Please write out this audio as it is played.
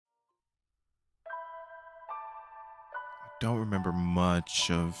don't remember much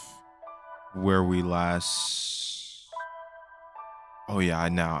of where we last. Oh yeah,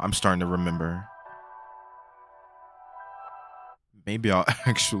 now I'm starting to remember. Maybe I'll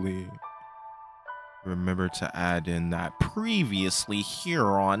actually remember to add in that previously here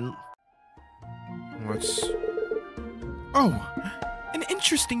on. What's. Oh, an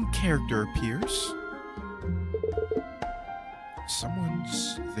interesting character appears.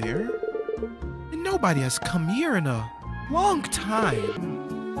 Someone's there? And nobody has come here in a long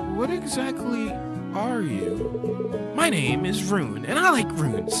time. What exactly are you? My name is Rune, and I like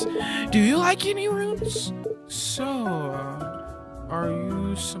runes. Do you like any runes? So, are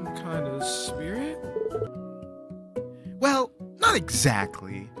you some kind of spirit? Well, not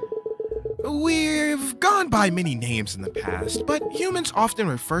exactly. We've gone by many names in the past, but humans often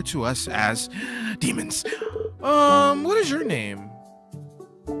refer to us as demons. What is your name?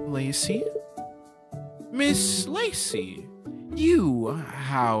 Lacey? Miss Lacey. You,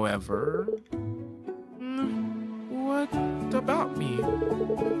 however... What about me?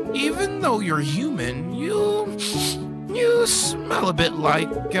 Even though you're human, you smell a bit like,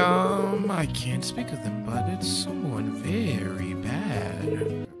 I can't speak of them, but it's someone very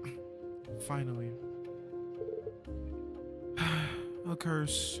bad. Finally. A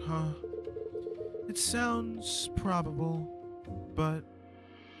curse, huh? It sounds probable, but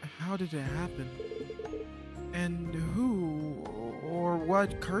how did it happen? And who or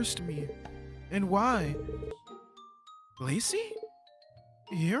what cursed me? And why? Lacey?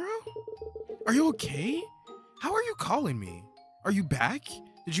 Hero? Are you okay? How are you calling me? Are you back?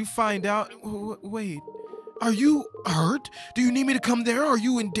 Did you find out? Wait. Are you hurt? Do you need me to come there? Are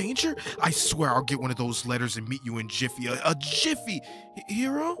you in danger? I swear I'll get one of those letters and meet you in Jiffy. A Jiffy!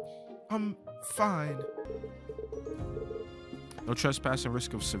 Hero? I'm fine. No trespassing,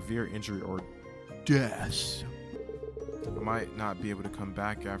 risk of severe injury or death. I might not be able to come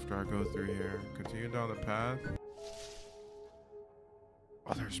back after I go through here. Continue down the path.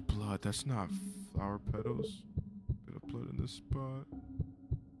 Oh, there's blood. That's not flower petals. Bit of blood in this spot.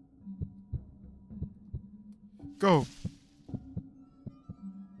 Go.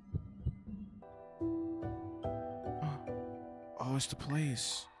 Oh, it's the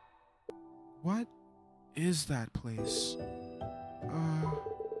place. What is that place?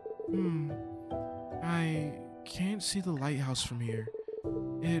 I can't see the lighthouse from here.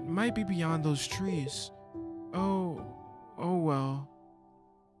 It might be beyond those trees. Oh well.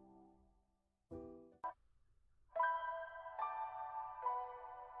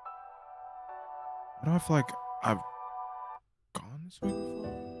 I don't feel like I've gone this way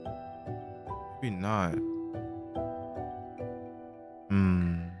before. Maybe not.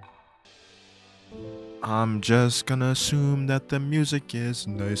 I'm just gonna assume that the music is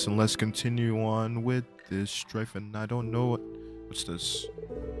nice and let's continue on with this strife. And I don't know what's this?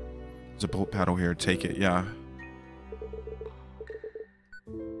 There's a boat paddle here. Take it, yeah.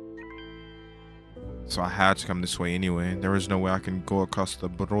 So I had to come this way anyway. There is no way I can go across the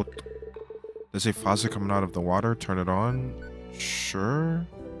boat. There's a faucet coming out of the water. Turn it on. Sure.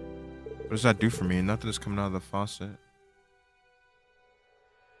 What does that do for me? Nothing is coming out of the faucet.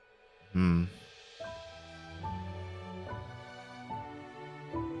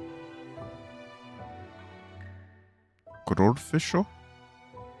 Goldfisher?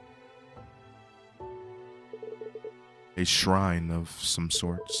 A shrine of some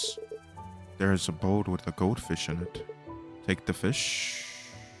sorts. There's a boat with a goldfish in it. Take the fish.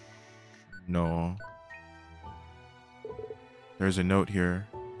 No. There's a note here.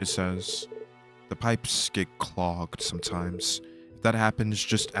 It says, the pipes get clogged sometimes. If that happens,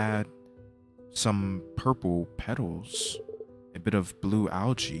 just add some purple petals, a bit of blue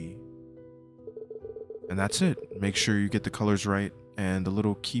algae, and that's it. Make sure you get the colors right, and the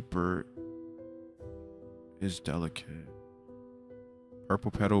little keeper is delicate.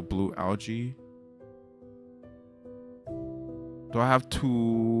 Purple petal, blue algae. Do I have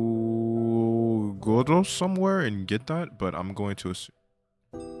to go somewhere and get that? But I'm going to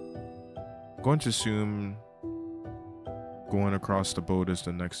assume going across the boat is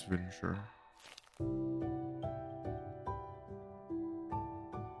the next venture.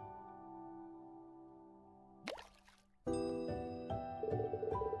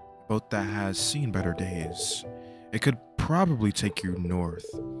 Boat that has seen better days. It could probably take you north.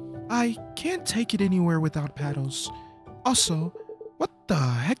 I can't take it anywhere without paddles. Also, what the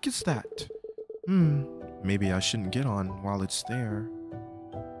heck is that? Maybe I shouldn't get on while it's there.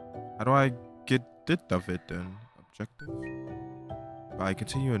 How do I get rid of it then? Objective? By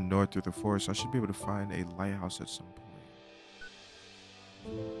continuing north through the forest, I should be able to find a lighthouse at some point.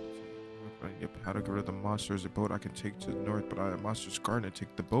 Yep, how to get rid of the monsters. A boat I can take to the north, but I have a monster's garden and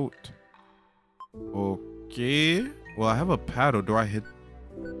take the boat. Okay. Well, I have a paddle. Do I hit?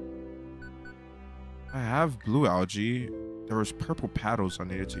 I have blue algae. There was purple paddles I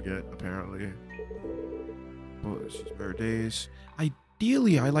needed to get, apparently. Bush, spare days.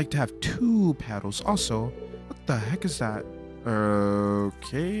 Ideally, I like to have 2 paddles. Also, what the heck is that?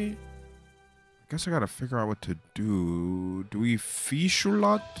 Okay. I guess I gotta figure out what to do. Do we fish a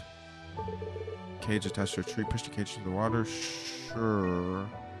lot? Cage attached to a tree. Push the cage into the water. Sure.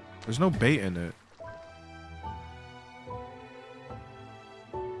 There's no bait in it.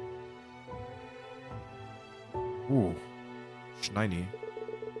 Ooh. Shiny.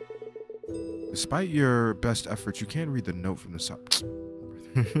 Despite your best efforts, you can't read the note from the side.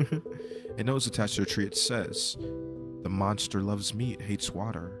 A note is attached to a tree. It says, "The monster loves meat, hates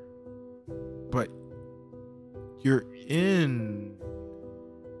water." But you're in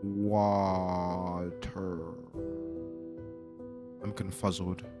water. I'm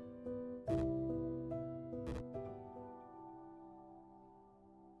confuzzled.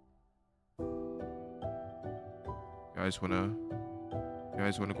 You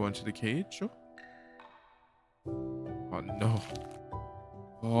guys wanna go into the cage? Oh no.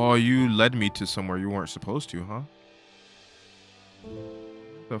 Oh, you led me to somewhere you weren't supposed to, huh?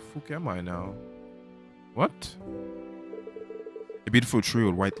 Where the fuck am I now? What? A beautiful tree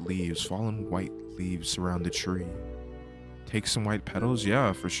with white leaves. Fallen white leaves surround the tree. Take some white petals?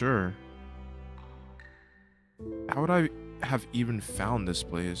 Yeah, for sure. How would I have even found this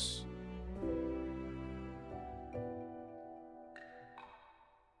place?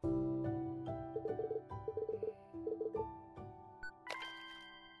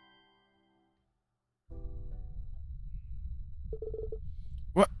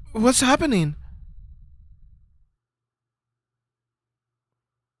 What's happening?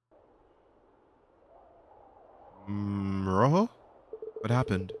 Rojo? What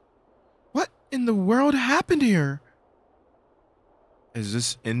happened? What in the world happened here? Is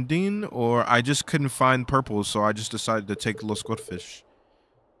this ending, or I just couldn't find purple, so I just decided to take Los Goldfish.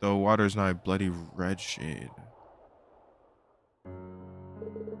 The water is now a bloody red shade.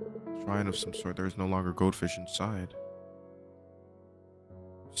 Shrine of some sort. There is no longer goldfish inside.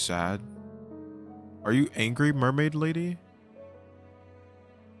 Sad. Are you angry, mermaid lady?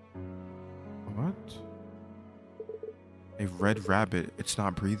 What? A red rabbit. It's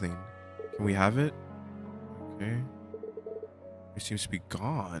not breathing. Can we have it? Okay. It seems to be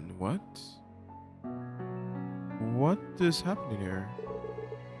gone. What? What is happening here?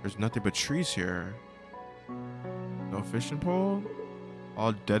 There's nothing but trees here. No fishing pole?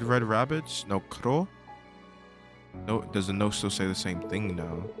 All dead red rabbits? No crow? No, does the note still say the same thing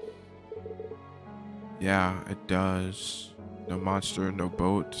now? Yeah, it does. No monster, no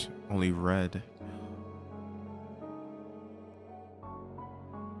boat, only red.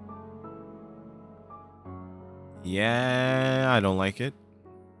 Yeah, I don't like it.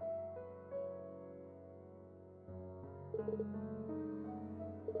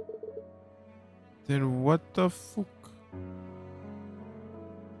 Then what the fuck?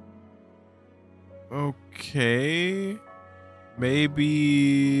 Okay. Maybe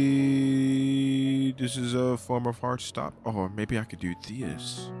this is a form of hard stop. Or maybe I could do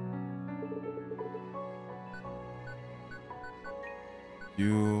this.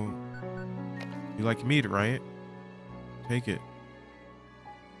 You like meat, right? Take it.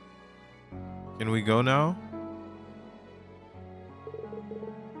 Can we go now?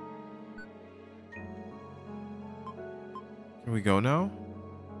 Can we go now?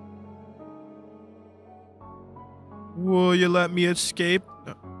 Will you let me escape?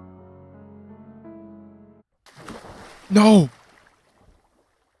 No!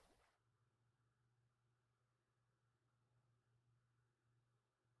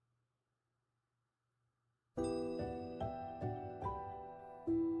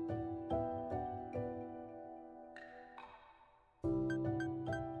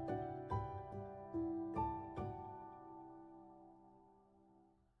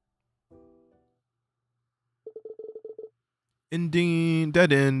 Ending,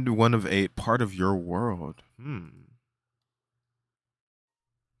 dead end, 1 of 8, part of your world.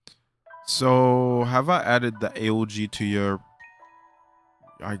 So, have I added the ALG to your...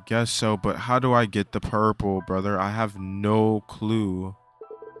 I guess so, but how do I get the purple, brother? I have no clue.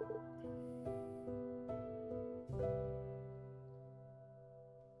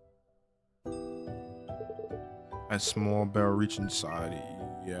 A small barrel reach inside.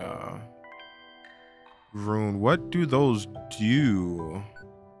 Yeah. Rune, what do those do?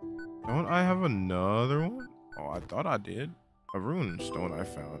 Don't I have another one? Oh, I thought I did. A rune stone I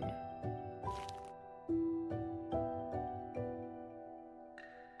found.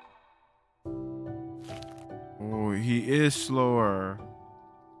 Oh, he is slower.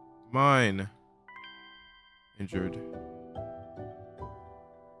 Mine. Injured.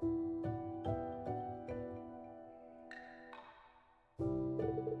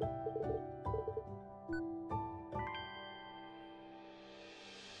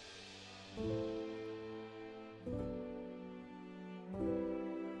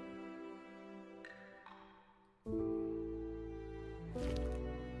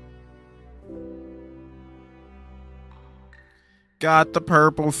 Got the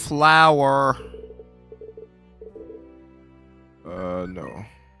purple flower. No.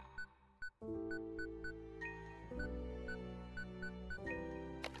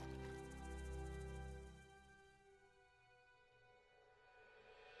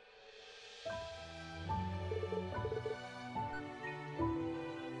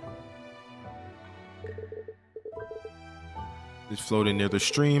 It's floating near the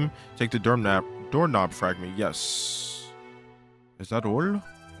stream. Take the doorknob fragment. Yes. Is that all?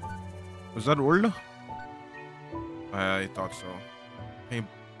 Was that all? I thought so. A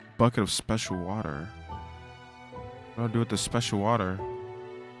bucket of special water. What do I do with the special water?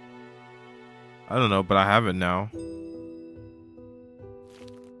 I don't know, but I have it now.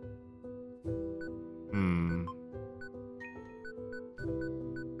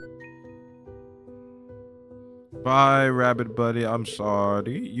 Bye, rabbit buddy. I'm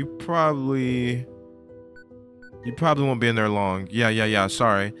sorry. You probably won't be in there long. Yeah.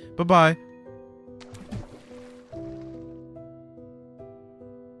 Sorry. Bye-bye.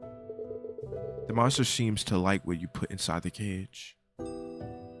 The monster seems to like what you put inside the cage.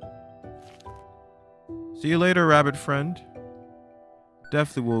 See you later, rabbit friend.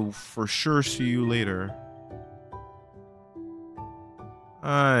 Definitely will for sure see you later.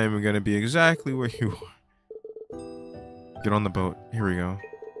 I'm gonna be exactly where you are. Get on the boat. Here we go.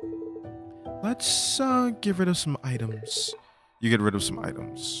 Let's get rid of some items. You get rid of some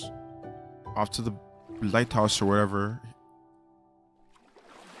items. Off to the lighthouse or wherever.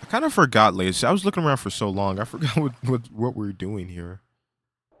 I kind of forgot, Lacey. I was looking around for so long. I forgot what we were doing here.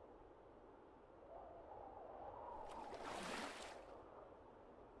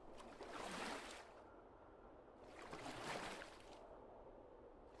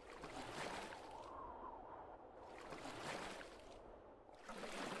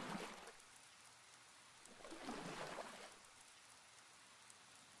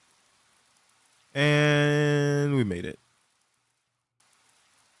 And we made it.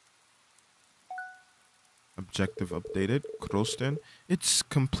 Objective updated. Crow's den. It's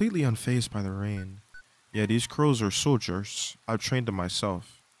completely unfazed by the rain. Yeah, these crows are soldiers. I've trained them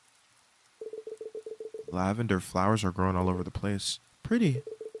myself. Lavender flowers are growing all over the place. Pretty.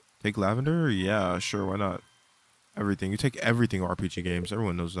 Take lavender? Yeah, sure, why not? Everything. You take everything RPG games.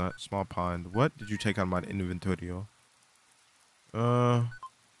 Everyone knows that. Small pond. What did you take on my inventorio?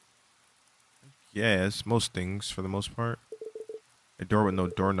 Yes, most things for the most part. A door with no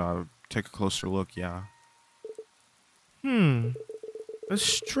doorknob. Take a closer look, yeah. A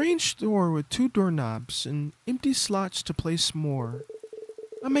strange door with 2 doorknobs and empty slots to place more.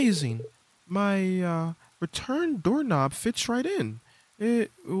 Amazing. My return doorknob fits right in.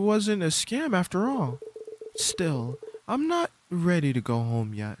 It wasn't a scam after all. Still, I'm not ready to go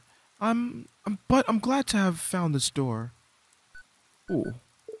home yet. But I'm glad to have found this door. Ooh.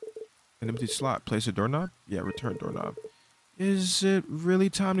 An empty slot. Place a doorknob? Yeah, return doorknob. Is it really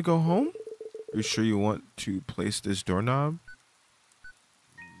time to go home? Are you sure you want to place this doorknob?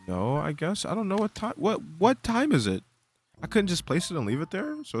 No, I guess. I don't know what time. What time is it? I couldn't just place it and leave it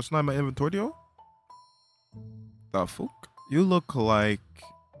there, so it's not in my inventorio? The fuck? You look like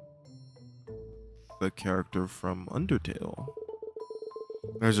the character from Undertale.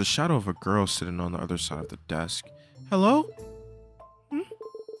 There's a shadow of a girl sitting on the other side of the desk. Hello?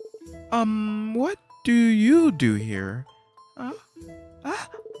 What do you do here?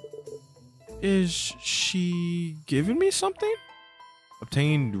 Is she giving me something?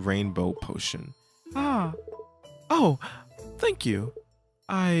 Obtained rainbow potion. Oh, thank you.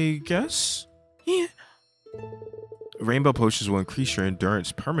 I guess? Yeah. Rainbow potions will increase your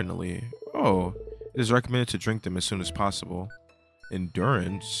endurance permanently. Oh, it is recommended to drink them as soon as possible.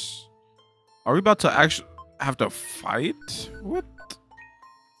 Endurance? Are we about to actually have to fight? What?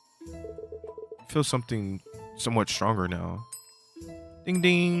 I feel something somewhat stronger now. Ding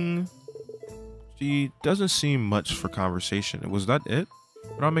ding. She doesn't seem much for conversation. Was that it?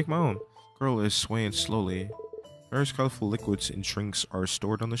 But I'll make my own. Girl is swaying slowly. Various colorful liquids and drinks are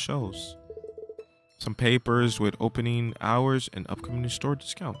stored on the shelves. Some papers with opening hours and upcoming store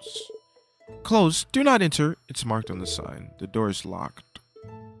discounts. Closed. Do not enter. It's marked on the sign. The door is locked.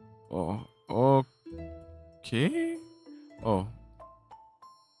 Oh. Okay. Oh.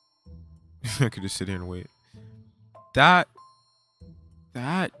 I could just sit here and wait. That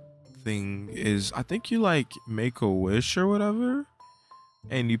that thing is, I think you like make a wish or whatever,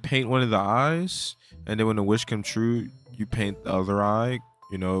 and you paint one of the eyes, and then when the wish comes true, you paint the other eye,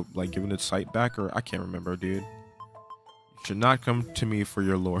 you know, like giving its sight back, or I can't remember, dude. You should not come to me for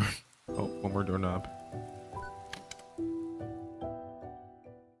your lore. Oh, one more doorknob.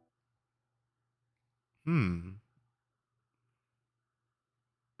 Hmm.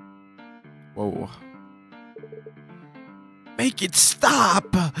 Whoa. Make it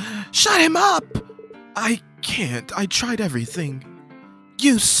stop! Shut him up! I can't. I tried everything.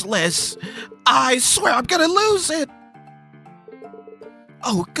 Useless. I swear I'm gonna lose it.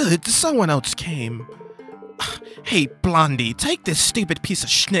 Oh, good. Someone else came. Hey, Blondie, take this stupid piece of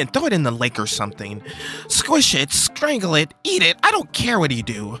schnit, throw it in the lake or something. Squish it, strangle it, eat it. I don't care what you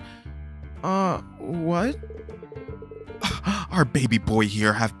do. What? Our baby boy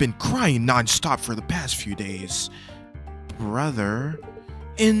here have been crying nonstop for the past few days. Brother,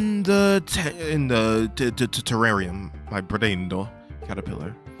 in the terrarium, my brendo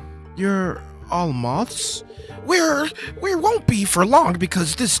caterpillar. You're all moths? We won't be for long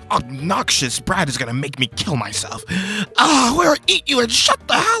because this obnoxious brat is gonna make me kill myself. We'll eat you and shut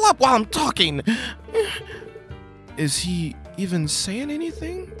the hell up while I'm talking. Is he even saying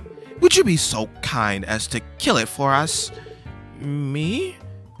anything? Would you be so kind as to kill it for us? Me?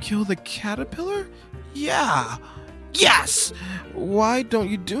 Kill the caterpillar? Yeah. Yes! Why don't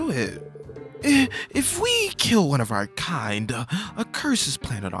you do it? If we kill one of our kind, a curse is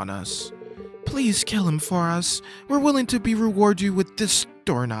planted on us. Please kill him for us. We're willing to reward you with this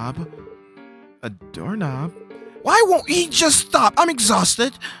doorknob. A doorknob? Why won't he just stop? I'm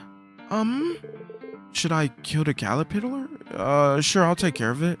exhausted. Should I kill the caterpillar? Sure, I'll take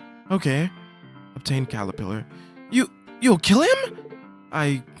care of it. Okay. Obtain caterpillar. You'll kill him?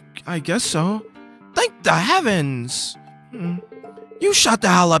 I guess so. Thank the heavens. You shut the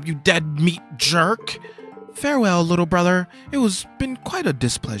hell up, you dead meat jerk. Farewell, little brother. It was been quite a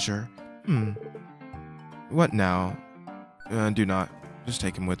displeasure. What now? Do not. Just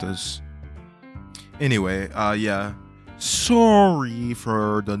take him with us. Anyway, yeah. Sorry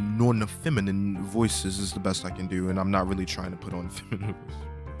for the non-feminine voices is the best I can do, and I'm not really trying to put on feminine voices.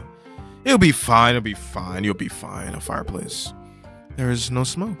 It'll be fine, it'll be fine, you'll be fine. A fireplace. There is no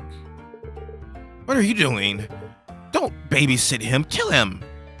smoke. What are you doing? Don't babysit him, kill him.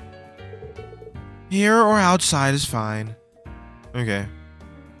 Here or outside is fine. Okay.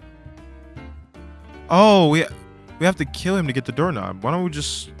 Oh, we have to kill him to get the doorknob. Why don't we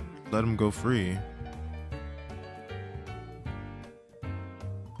just let him go free?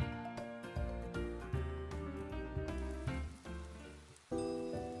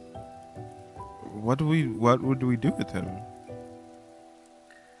 What would we do with him?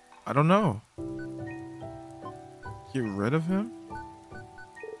 I don't know. Get rid of him?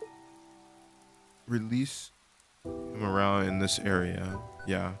 Release him around in this area.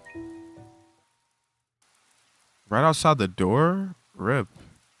 Yeah. Right outside the door? Rip.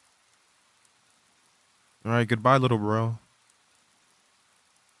 Alright, goodbye, little bro.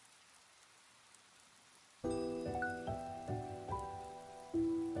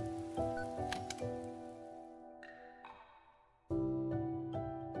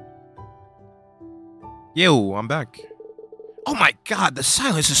 Yo, I'm back. Oh my god, the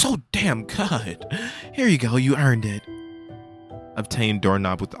silence is so damn good. Here you go, you earned it. Obtain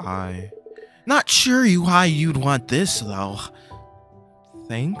doorknob with eye. Not sure why you'd want this, though.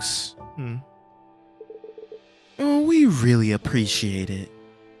 Thanks. Oh, we really appreciate it.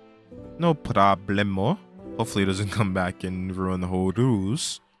 No problemo. Hopefully it doesn't come back and ruin the whole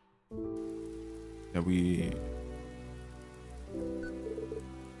ruse. That we...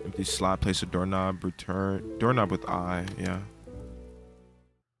 Empty slot, place a doorknob, return... Doorknob with eye, yeah.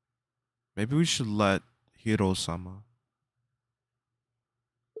 Maybe we should let Hiro-sama.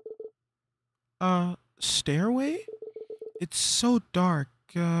 Stairway? It's so dark,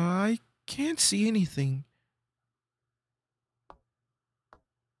 I can't see anything.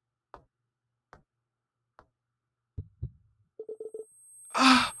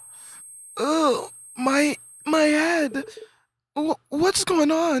 My head. What's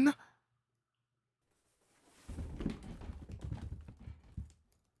going on?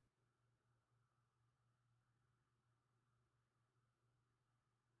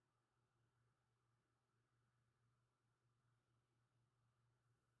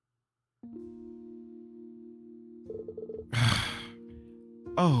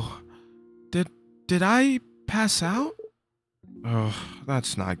 Oh, did I pass out? Oh,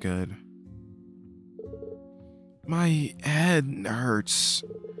 that's not good. My head hurts.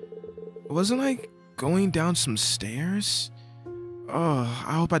 Wasn't I going down some stairs? Oh,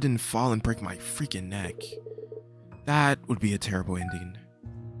 I hope I didn't fall and break my freaking neck. That would be a terrible ending.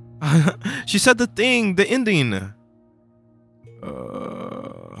 She said the ending.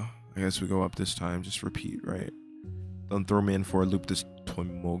 I guess we go up this time. Just repeat, right? Don't throw me in for a loop this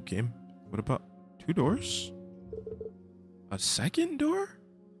more game. What about 2 doors? A second door?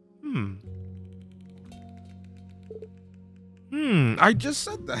 I just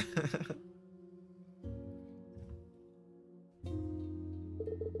said that.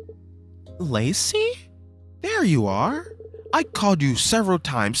 Lacey? There you are. I called you several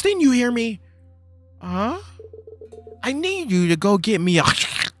times. Didn't you hear me? Huh? I need you to go get me a...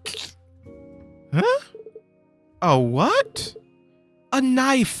 Huh? A what? A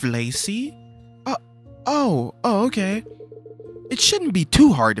knife, Lacey. Okay. It shouldn't be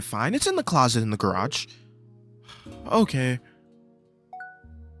too hard to find. It's in the closet in the garage. Okay.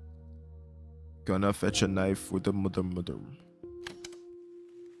 Gonna fetch a knife with the mother.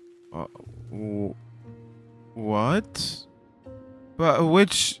 What? But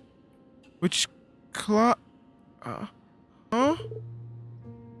which closet? Huh?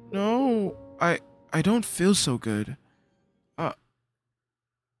 No, I don't feel so good. Uh,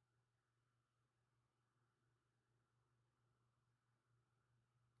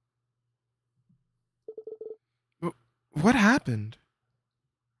 what happened?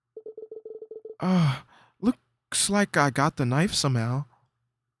 Looks like I got the knife somehow.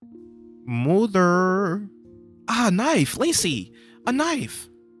 Mother. Ah, knife, Lacey, a knife.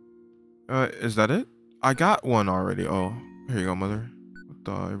 Is that it? I got one already. Oh, here you go, mother. What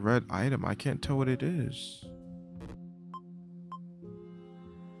the red item? I can't tell what it is.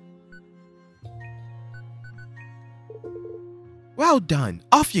 Well done.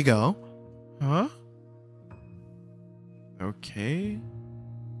 Off you go. Huh? Okay.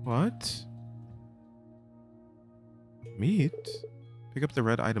 What? Meat? Pick up the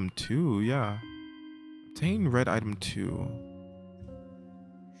red item 2, yeah. Obtain red item 2.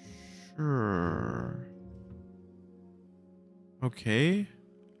 Sure. Okay.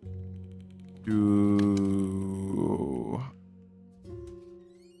 Do...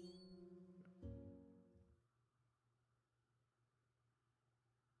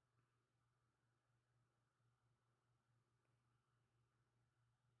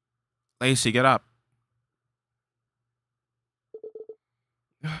 Lacey, get up.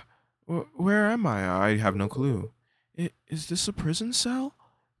 Where am I? I have no clue. Is this a prison cell?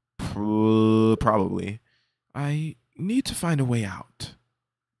 Probably. I need to find a way out.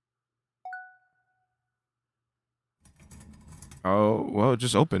 Oh, well, it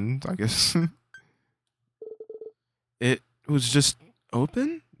just opened, I guess. It was just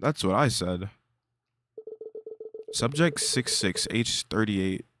open? That's what I said. Subject 66, age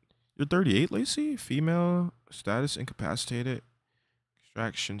 38. You're 38, Lacey? Female, status incapacitated,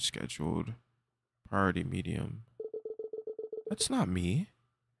 extraction scheduled, priority medium. That's not me.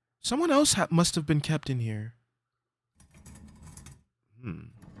 Someone else must have been kept in here.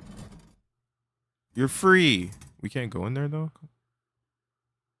 You're free. We can't go in there, though?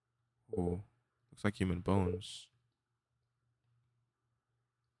 Oh, looks like human bones.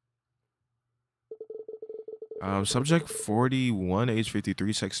 Subject 41, age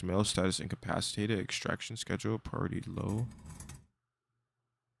 53, sex male, status incapacitated, extraction schedule, priority low.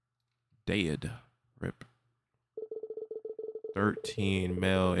 Dead. Rip. 13,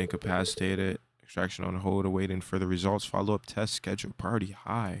 male, incapacitated, extraction on hold, awaiting further results, follow-up test schedule, priority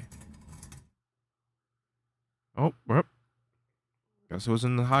high. Oh, rip. Guess it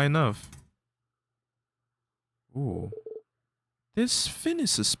wasn't high enough. Ooh. This fin is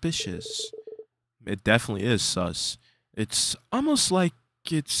suspicious. It definitely is sus. It's almost like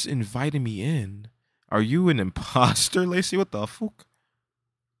it's inviting me in. Are you an imposter, Lacey? What the fuck?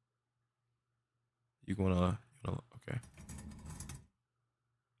 You gonna okay.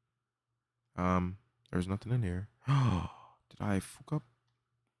 There's nothing in here. Did I fuck up?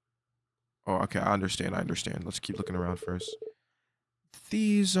 Oh, okay, I understand. Let's keep looking around first.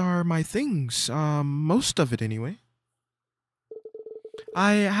 These are my things. Most of it anyway.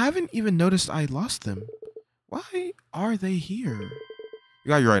 I haven't even noticed I lost them. Why are they here? You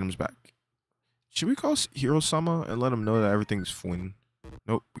got your items back. Should we call Hiro-sama and let him know that everything's fine?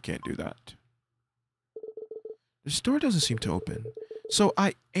 Nope, we can't do that. This door doesn't seem to open. So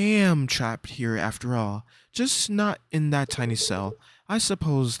I am trapped here after all. Just not in that tiny cell. I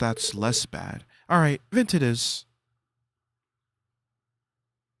suppose that's less bad. Alright, vent it is.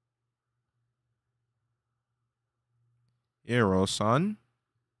 Hiro-san?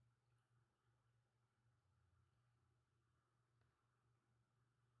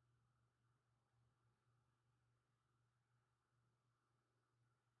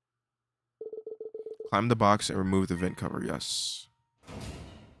 Climb the box and remove the vent cover. Yes.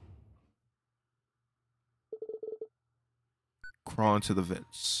 Crawl into the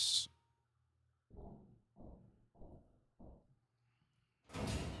vents.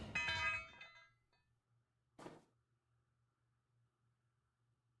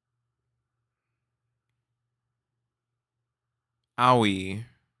 Owie.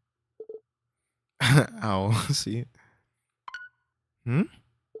 Ow. See? Hmm?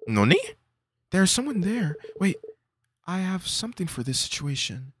 Noni? There's someone there. Wait, I have something for this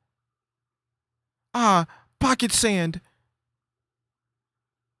situation. Ah, pocket sand.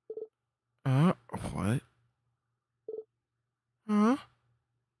 What? Huh?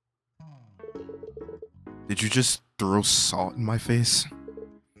 Did you just throw salt in my face?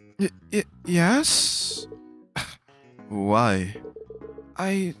 Yes? Why?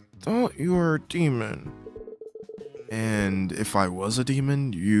 I thought you were a demon. And if I was a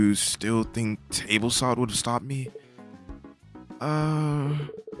demon, you still think table salt would have stopped me? I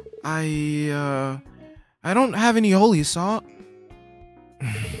don't have any holy salt.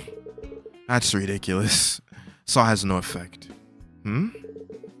 That's ridiculous. Salt has no effect. Hmm?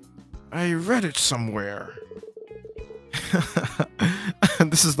 I read it somewhere.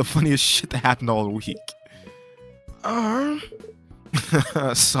 This is the funniest shit that happened all week.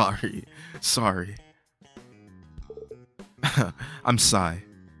 Sorry. I'm Sai.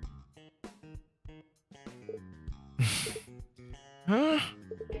 Huh?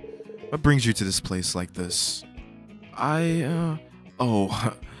 What brings you to this place like this?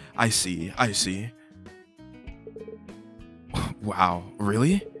 Oh, I see. Wow,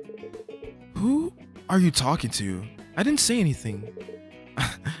 really? Who are you talking to? I didn't say anything.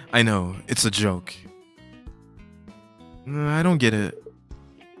 I know, it's a joke. I don't get it.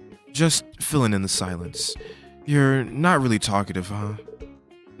 Just filling in the silence. You're not really talkative, huh?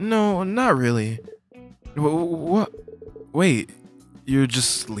 No, not really. What? Wait, you're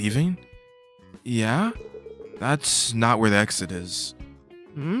just leaving? Yeah? That's not where the exit is.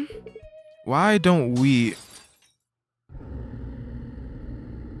 Hmm? Why don't we...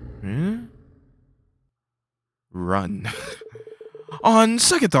 Run. On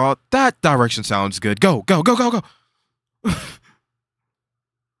second thought, that direction sounds good. Go.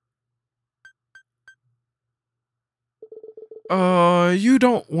 You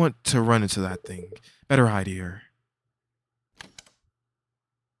don't want to run into that thing. Better hide here.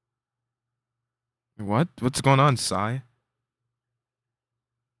 What? What's going on, Sai?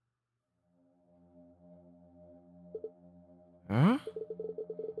 Huh?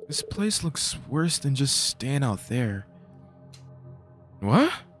 This place looks worse than just staying out there.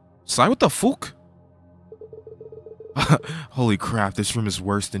 What? Sai, what the fuck? Holy crap, this room is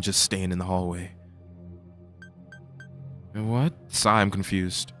worse than just staying in the hallway. What? Sai, I'm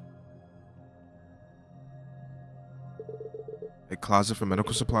confused. A closet for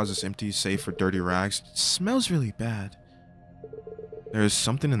medical supplies is empty, save for dirty rags. It smells really bad. There is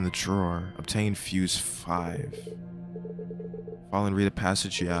something in the drawer. Obtain fuse 5. Follow and read a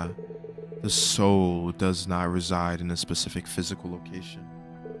passage, yeah. The soul does not reside in a specific physical location.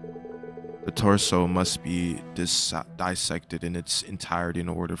 The torso must be dissected in its entirety in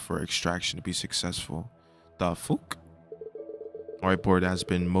order for extraction to be successful. The fuck? Whiteboard has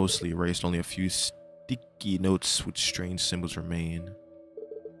been mostly erased, only a few sticky notes with strange symbols remain.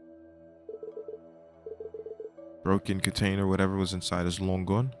 Broken container, whatever was inside is long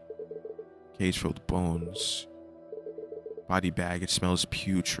gone. Cage filled with bones. Body bag, it smells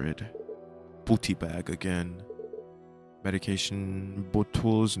putrid. Booty bag again. Medication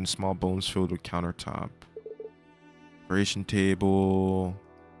bottles and small bones filled with countertop. Operation table.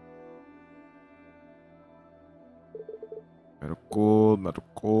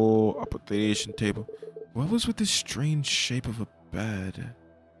 Medical operation table. What was with this strange shape of a bed? I'm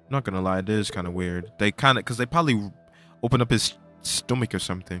not gonna lie, it is kind of weird. Because they probably opened up his stomach or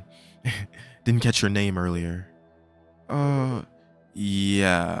something. Didn't catch your name earlier.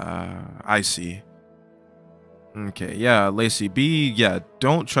 Yeah, I see. Okay, yeah, Lacey,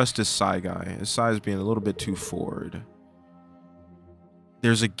 don't trust this Sai guy. His Sai is being a little bit too forward.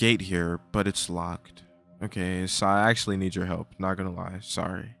 There's a gate here, but it's locked. Okay, Sai, I actually need your help. Not gonna lie,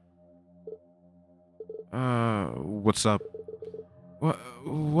 sorry. What's up?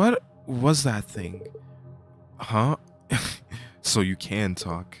 What was that thing? Huh? So you can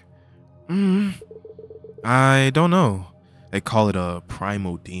talk. I don't know. They call it a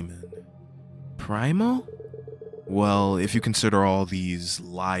primal demon. Primal? Well, if you consider all these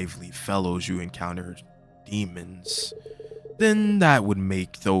lively fellows you encountered demons, then that would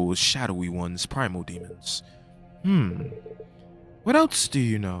make those shadowy ones primal demons. What else do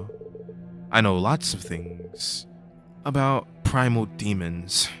you know? I know lots of things about primal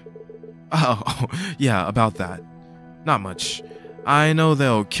demons. Oh, yeah, about that. Not much. I know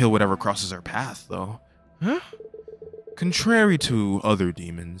they'll kill whatever crosses their path, though. Huh? Contrary to other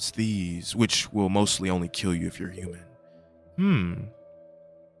demons, these, which will mostly only kill you if you're human.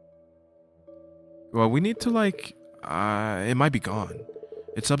 Well, we need to, like, it might be gone.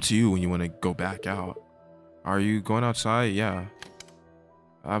 It's up to you when you want to go back out. Are you going outside? Yeah.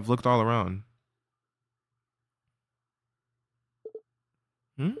 I've looked all around.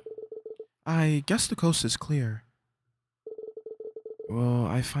 I guess the coast is clear. Will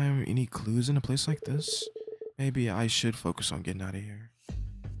I find any clues in a place like this? Maybe I should focus on getting out of here.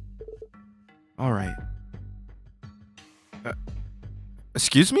 Alright.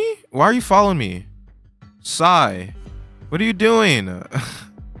 Excuse me? Why are you following me? Sai, what are you doing?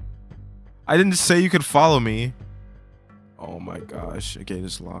 I didn't say you could follow me. Oh my gosh, the gate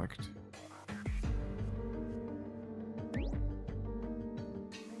is locked.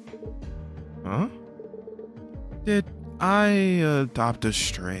 Huh? Did I adopt a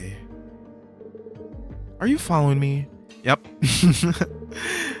stray? Are you following me? Yep.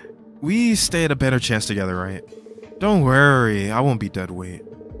 We stand a better chance together, right? Don't worry, I won't be dead weight.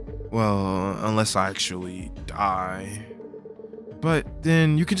 Well, unless I actually die. But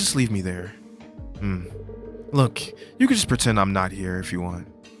then you can just leave me there. Look, you can just pretend I'm not here if you want.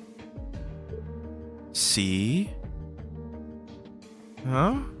 See?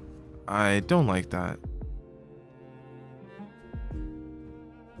 Huh? I don't like that.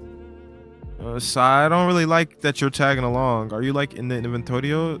 Sai, I don't really like that you're tagging along. Are you like in the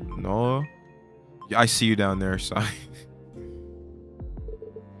inventorio? No. Yeah, I see you down there, Sai.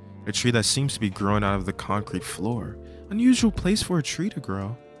 A tree that seems to be growing out of the concrete floor. Unusual place for a tree to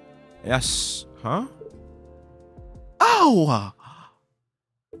grow. Yes. Huh? Oh!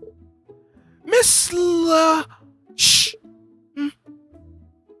 Miss Shh!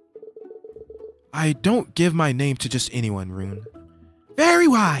 I don't give my name to just anyone, Rune. Very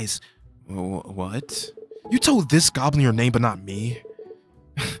wise. What? You told this goblin your name but not me?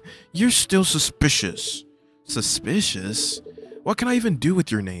 You're still suspicious. Suspicious? What can I even do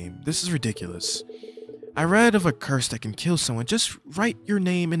with your name? This is ridiculous. I read of a curse that can kill someone. Just write your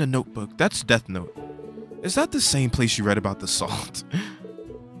name in a notebook. That's Death Note. Is that the same place you read about the salt?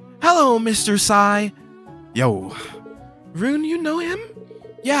 Hello, Mr. Sai. Yo. Rune, you know him?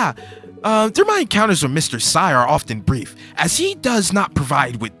 Yeah. Through my encounters with Mr. Sai are often brief, as he does not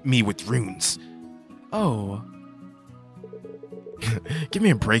provide me with runes. Oh. Give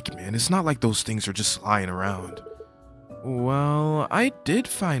me a break, man. It's not like those things are just lying around. Well, I did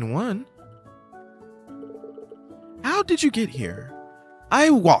find one. How did you get here?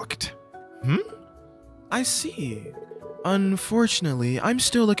 I walked. I see. Unfortunately, I'm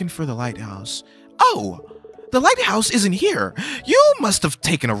still looking for the lighthouse. Oh! The lighthouse isn't here. You must have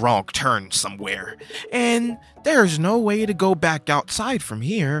taken a wrong turn somewhere. And there's no way to go back outside from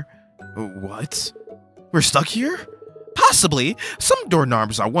here. What? We're stuck here? Possibly. Some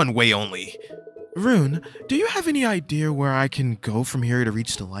doorknobs are one way only. Rune, do you have any idea where I can go from here to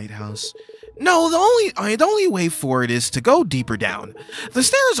reach the lighthouse? No, the only way for it is to go deeper down. The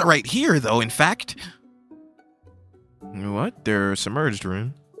stairs are right here, though, in fact. What? They're submerged,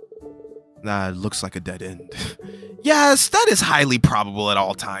 Rune. That looks like a dead end. Yes, that is highly probable at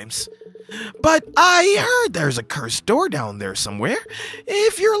all times. But I heard there's a cursed door down there somewhere.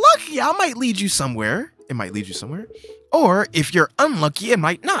 If you're lucky, I might lead you somewhere. It might lead you somewhere. Or if you're unlucky, it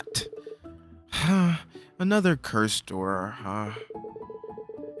might not. Another cursed door, huh?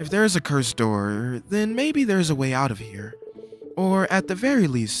 If there's a cursed door, then maybe there's a way out of here. Or at the very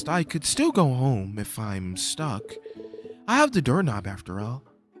least, I could still go home if I'm stuck. I have the doorknob after all.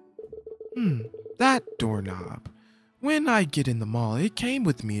 That doorknob. When I get in the mall, it came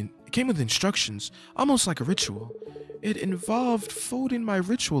with instructions, almost like a ritual. It involved folding my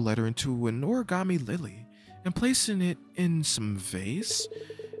ritual letter into an origami lily and placing it in some vase.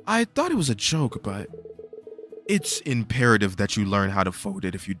 I thought it was a joke, but it's imperative that you learn how to fold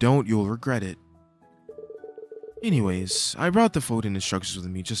it. If you don't, you'll regret it. Anyways, I brought the folding instructions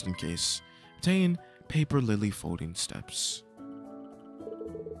with me just in case. Obtain paper lily folding steps.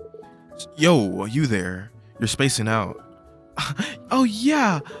 Yo, you there? You're spacing out. Oh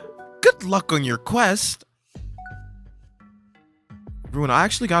yeah, good luck on your quest. Rune, I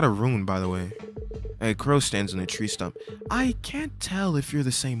actually got a rune, by the way. A crow stands on a tree stump. I can't tell if you're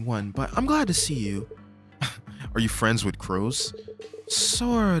the same one, but I'm glad to see you. Are you friends with crows?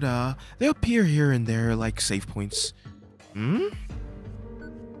 Sorta. They appear here and there like save points.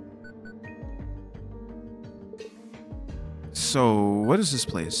 So, what is this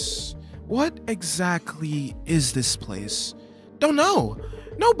place? What exactly is this place? Don't know.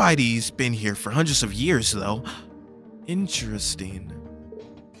 Nobody's been here for hundreds of years, though. Interesting.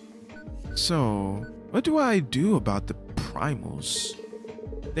 So, what do I do about the primals?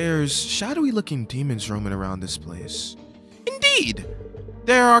 There's shadowy looking demons roaming around this place. Indeed!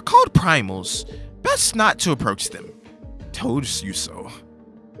 They are called primals. Best not to approach them. Told you so.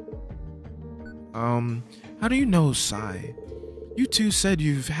 How do you know Sai? You two said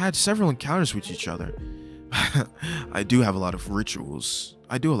you've had several encounters with each other. I do have a lot of rituals.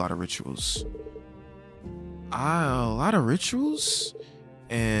 I do a lot of rituals. A lot of rituals?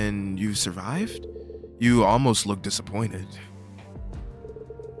 And you survived? You almost look disappointed.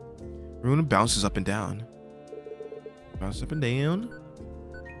 Rune bounces up and down. Bounce up and down.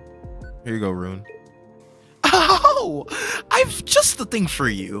 Here you go, Rune. Oh! I've just the thing for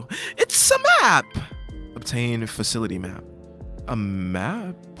you. It's a map! Obtain facility map. A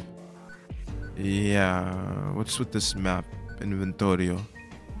map? Yeah, what's with this map? Inventorio.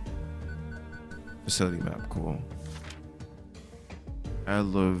 Facility map, cool.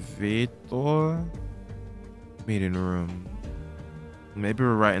 Elevator. Meeting room. Maybe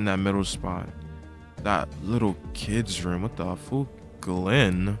we're right in that middle spot. That little kid's room. What the fuck?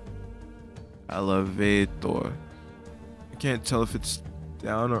 Glenn. Elevator. I can't tell if it's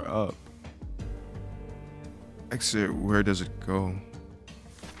down or up. Exit, where does it go?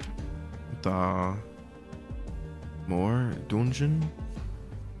 The more dungeon?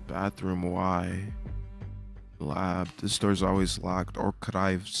 Bathroom, why? Lab. This door's always locked.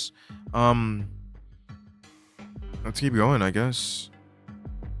 Archives. Let's keep going, I guess.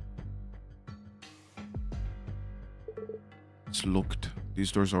 It's locked.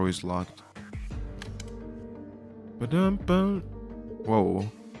 These doors are always locked. Ba-dum-bum.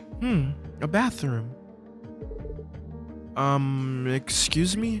 Whoa. A bathroom.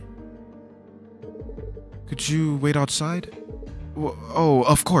 Excuse me? Could you wait outside? Oh,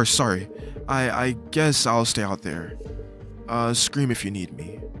 of course, sorry. I guess I'll stay out there. Scream if you need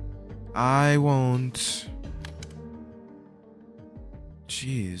me. I won't.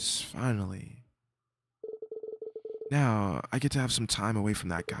 Jeez, finally. Now, I get to have some time away from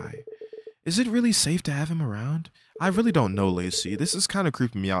that guy. Is it really safe to have him around? I really don't know, Lacey. This is kind of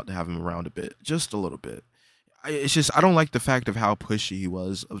creeping me out to have him around a bit. Just a little bit. It's just, I don't like the fact of how pushy he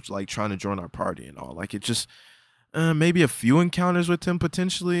was, of like trying to join our party and all. Like, it just, maybe a few encounters with him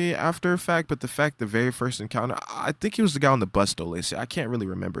potentially after a fact, but the very first encounter, I think he was the guy on the bus though, Lacey. I can't really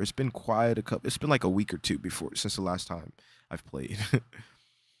remember. It's been it's been like a week or two since the last time I've played.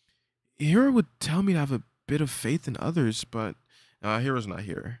 Hero would tell me to have a bit of faith in others, but Hero's not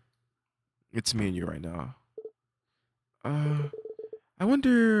here. It's me and you right now. I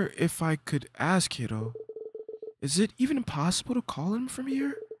wonder if I could ask Hiro. Is it even impossible to call him from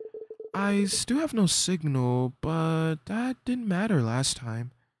here? I still have no signal, but that didn't matter last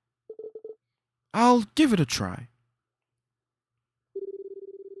time. I'll give it a try.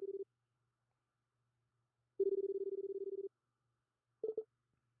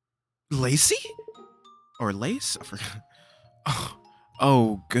 Lacey? Or Lace? I forgot.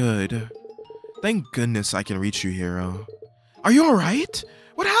 Oh, good. Thank goodness I can reach you, Hero. Are you alright?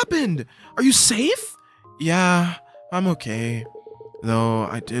 What happened? Are you safe? Yeah, I'm okay. Though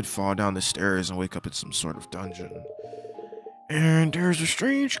I did fall down the stairs and wake up in some sort of dungeon. And there's a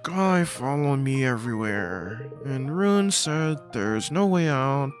strange guy following me everywhere. And Rune said there's no way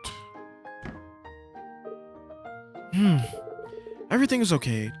out. Everything is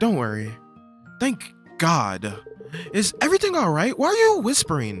okay. Don't worry. Thank God. Is everything alright? Why are you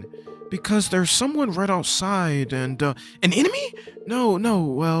whispering? Because there's someone right outside and, an enemy? No,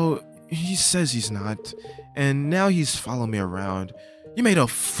 well, he says he's not. And now he's following me around. You made a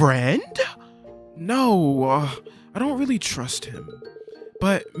friend? No, I don't really trust him.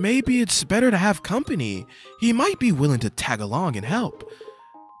 But maybe it's better to have company. He might be willing to tag along and help.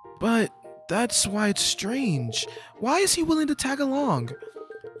 But that's why it's strange. Why is he willing to tag along?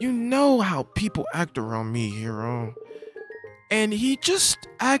 You know how people act around me, Hero. And he just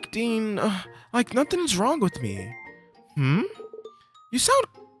acting like nothing's wrong with me. You sound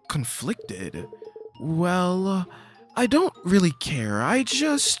conflicted. Well, I don't really care.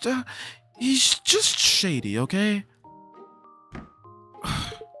 He's just shady, okay?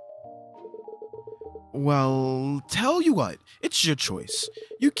 Well, tell you what, it's your choice.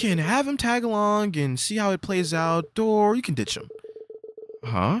 You can have him tag along and see how it plays out, or you can ditch him.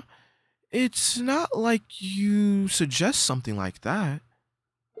 Huh? It's not like you suggest something like that.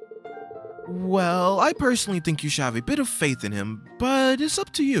 Well, I personally think you should have a bit of faith in him, but it's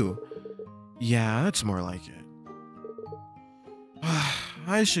up to you. Yeah, that's more like it.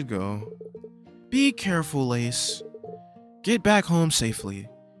 I should go. Be careful, Lace. Get back home safely.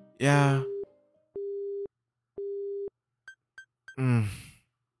 Yeah. Mm.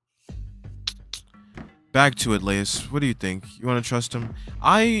 Back to it, Lace. What do you think? You want to trust him?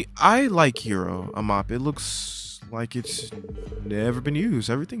 I like Hero, a mop. It looks like it's never been used.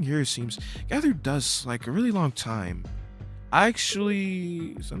 Everything here seems gathered dust like a really long time.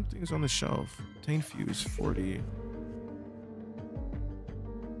 Actually, something's on the shelf. Obtain fuse 40.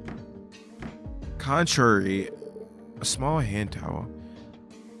 Contrary, a small hand towel.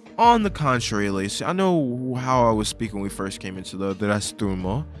 On the contrary, Lacey, I know how I was speaking when we first came into the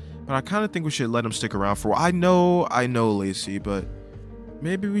Restrumo, but I kind of think we should let him stick around for a while. I know, Lacey, but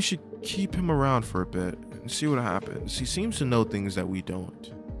maybe we should keep him around for a bit and see what happens. He seems to know things that we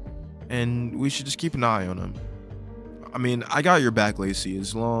don't, and we should just keep an eye on him. I mean, I got your back, Lacey,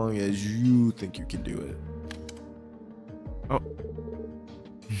 as long as you think you can do it. Oh.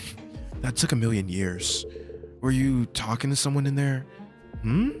 That took a million years. Were you talking to someone in there?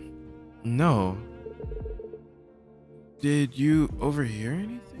 No. Did you overhear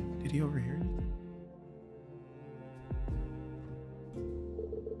anything? Did he overhear anything?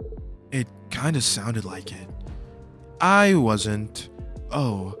 It kind of sounded like it. I wasn't.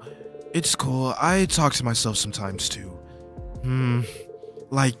 Oh, it's cool. I talk to myself sometimes too.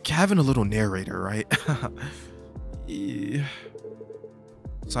 Like having a little narrator, right? Yeah.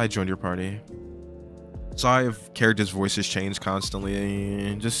 So I joined your party. Sorry if characters' voices change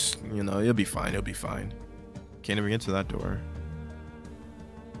constantly. Just, you know, it'll be fine. It'll be fine. Can't even get to that door.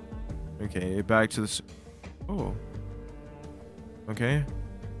 Okay, back to this. Oh. Okay.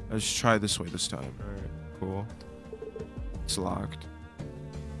 Let's try this way this time. Alright, cool. It's locked.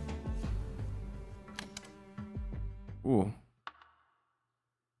 Ooh.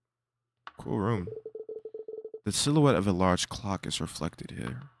 Cool room. The silhouette of a large clock is reflected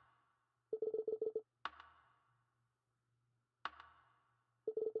here.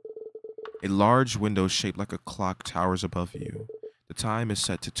 A large window shaped like a clock towers above you. The time is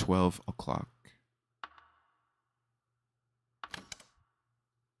set to 12 o'clock.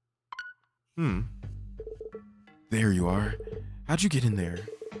 There you are. How'd you get in there?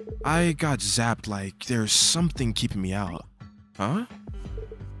 I got zapped like there's something keeping me out. Huh?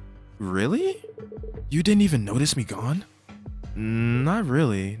 Really? You didn't even notice me gone? Not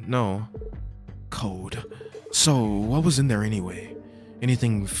really, no. Code. So, what was in there anyway?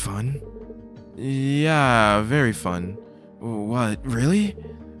 Anything fun? Yeah, very fun. What, really?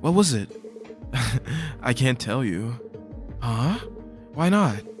 What was it? I can't tell you. Huh? Why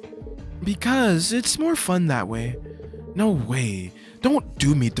not? Because it's more fun that way. No way. Don't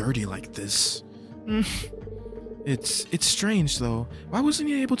do me dirty like this. It's strange though. Why wasn't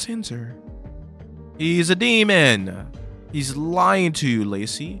he able to enter? He's a demon. He's lying to you,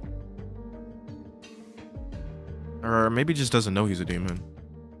 Lacey. Or maybe he just doesn't know he's a demon.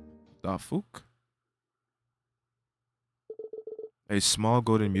 Da fuck? A small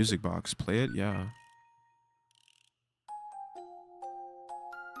golden music box. Play it? Yeah.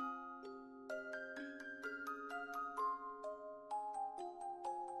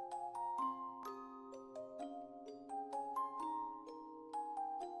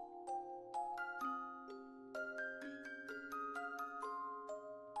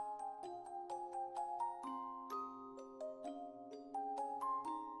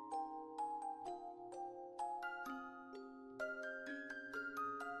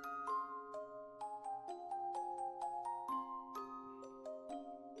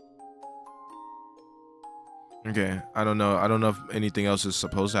 Okay, I don't know. I don't know if anything else is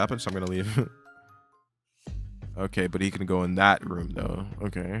supposed to happen, so I'm gonna leave. Okay, but he can go in that room though.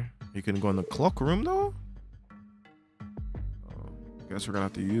 Okay, he can go in the clock room though. Oh, guess we're gonna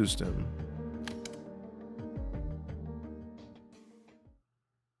have to use them.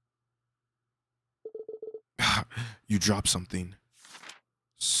 You dropped something.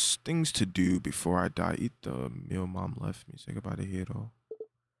 Things to do before I die. Eat the meal mom left me. Say goodbye to Hiro.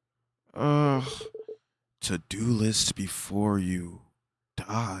 To-do list before you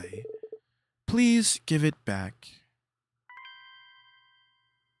die. Please give it back.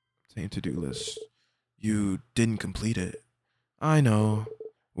 Same to-do list. You didn't complete it. I know.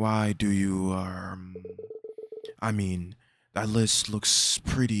 Why do you, I mean, that list looks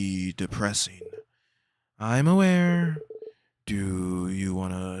pretty depressing. I'm aware. Do you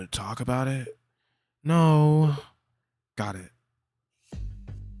want to talk about it? No. Got it.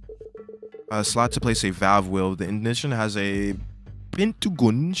 A slot to place a valve wheel. The ignition has a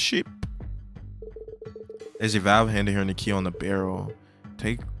pentagon shape. There's a valve handle here and a key on the barrel.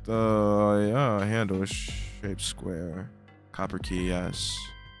 Take the handle shaped square. Copper key, yes.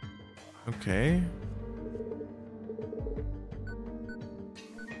 Okay.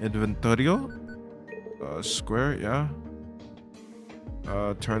 Inventorio. Square, yeah.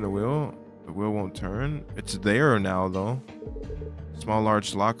 Turn the wheel. The wheel won't turn. It's there now, though. Small,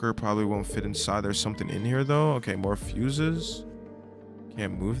 large locker probably won't fit inside. There's something in here, though. Okay, more fuses.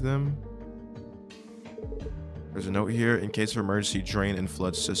 Can't move them. There's a note here. In case of emergency, drain and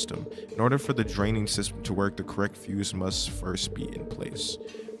flood system. In order for the draining system to work, the correct fuse must first be in place.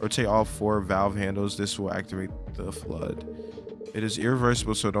 Rotate all 4 valve handles. This will activate the flood. It is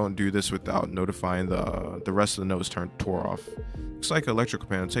irreversible, so don't do this without notifying the rest of the notes tore off. Looks like an electrical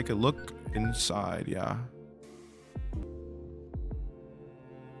panel. Take a look inside, yeah.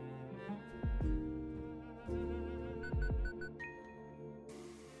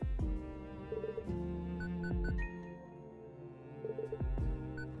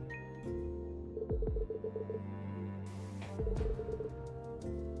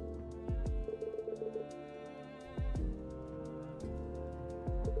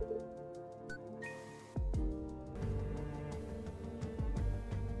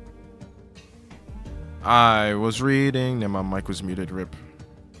 I was reading and my mic was muted, rip.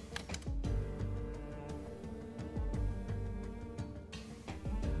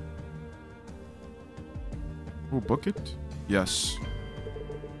 Ooh, bucket? Yes.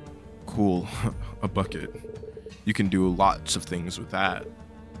 Cool. A bucket. You can do lots of things with that.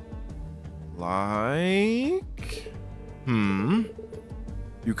 Like...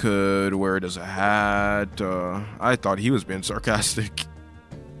 You could wear it as a hat. I thought he was being sarcastic.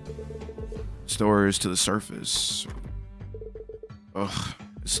 Stores to the surface. Ugh,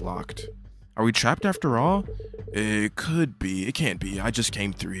 it's locked. Are we trapped after all? It could be. It can't be. I just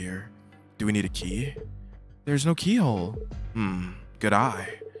came through here. Do we need a key? There's no keyhole. Good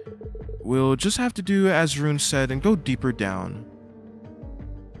eye. We'll just have to do as Rune said and go deeper down.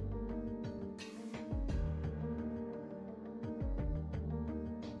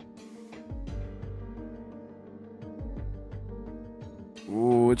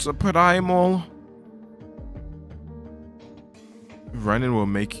 Ooh, it's a primal. Running will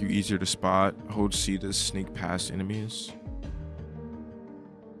make you easier to spot. Hold C to sneak past enemies.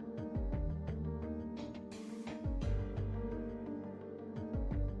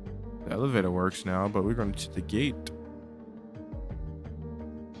 The elevator works now, but we're going to the gate.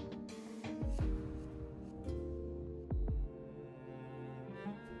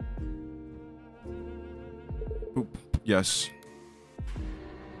 Oop, yes.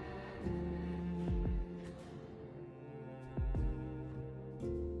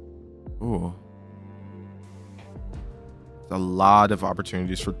 Ooh. A lot of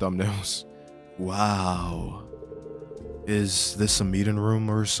opportunities for thumbnails. Wow. Is this a meeting room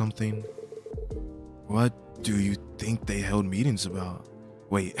or something? What do you think they held meetings about?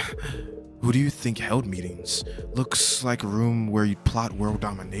 Wait, who do you think held meetings? Looks like a room where you'd plot world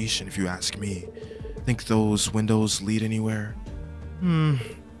domination, if you ask me. Think those windows lead anywhere?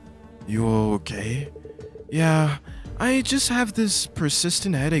 You okay? Yeah, I just have this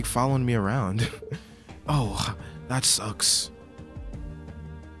persistent headache following me around. Oh, that sucks.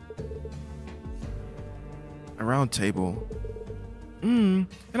 A round table.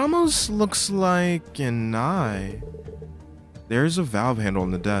 It almost looks like an eye. There's a valve handle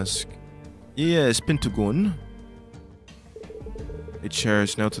on the desk. Yes, Pentagon. A chair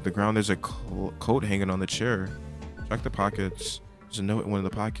is nailed to the ground. There's a coat hanging on the chair. Check the pockets. There's a note in one of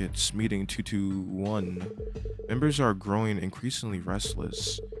the pockets. Meeting 221. Members are growing increasingly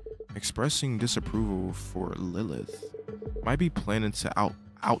restless, expressing disapproval for Lilith. Might be planning to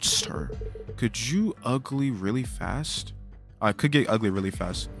oust her. Could you ugly really fast? I could get ugly really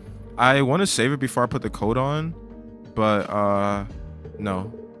fast. I want to save it before I put the coat on, but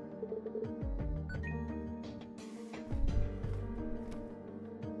no.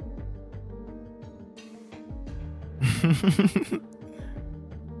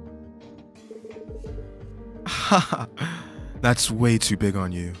 That's way too big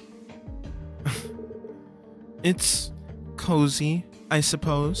on you. It's cozy, I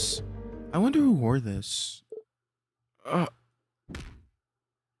suppose. I wonder who wore this.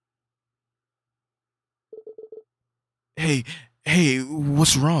 Hey,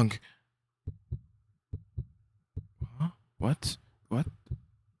 what's wrong? Huh? What? What?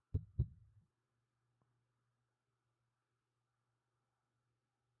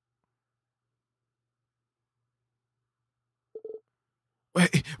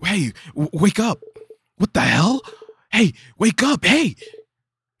 Hey, wake up! What the hell? Hey, wake up! Hey!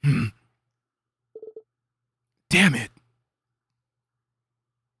 Damn it!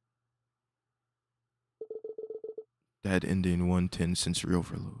 Dead ending 110 sensory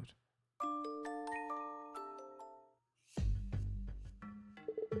overload.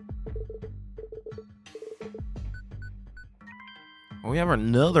 We have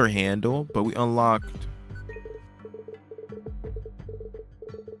another handle, but we unlocked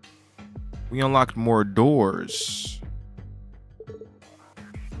more doors.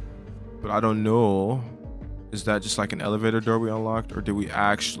 But I don't know. Is that just like an elevator door we unlocked, or did we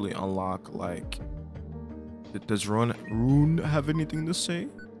actually unlock like? Does Rune have anything to say?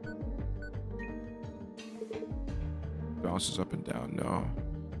 Bounces up and down. No.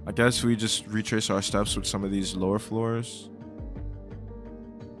 I guess we just retrace our steps with some of these lower floors.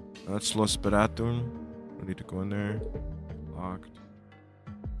 That's Los Baratun. We need to go in there. Locked.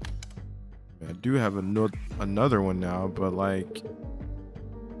 I do have another one now, but like,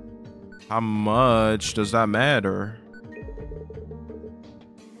 how much does that matter?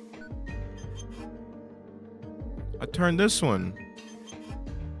 I turned this one.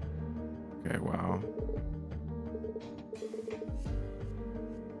 Okay, wow.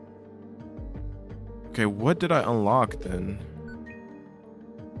 Okay, what did I unlock then?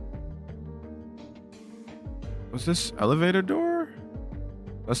 Was this elevator door?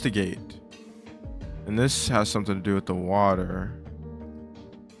 That's the gate. And this has something to do with the water.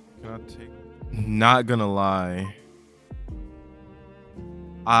 Can I take... Not gonna lie.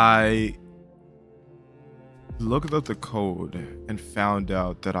 I looked up the code and found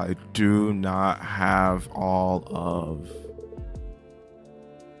out that I do not have all of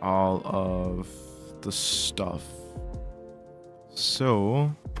the stuff.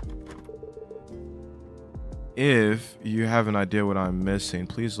 So if you have an idea what I'm missing,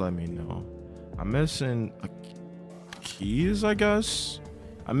 please let me know. I'm missing keys, I guess.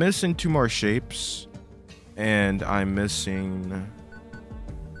 I'm missing 2 more shapes, and I'm missing,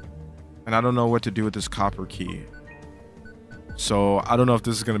 and I don't know what to do with this copper key. So I don't know if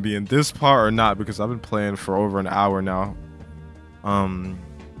this is gonna be in this part or not, because I've been playing for over an hour now.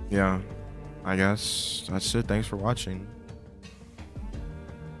 Yeah, I guess that's it. Thanks for watching.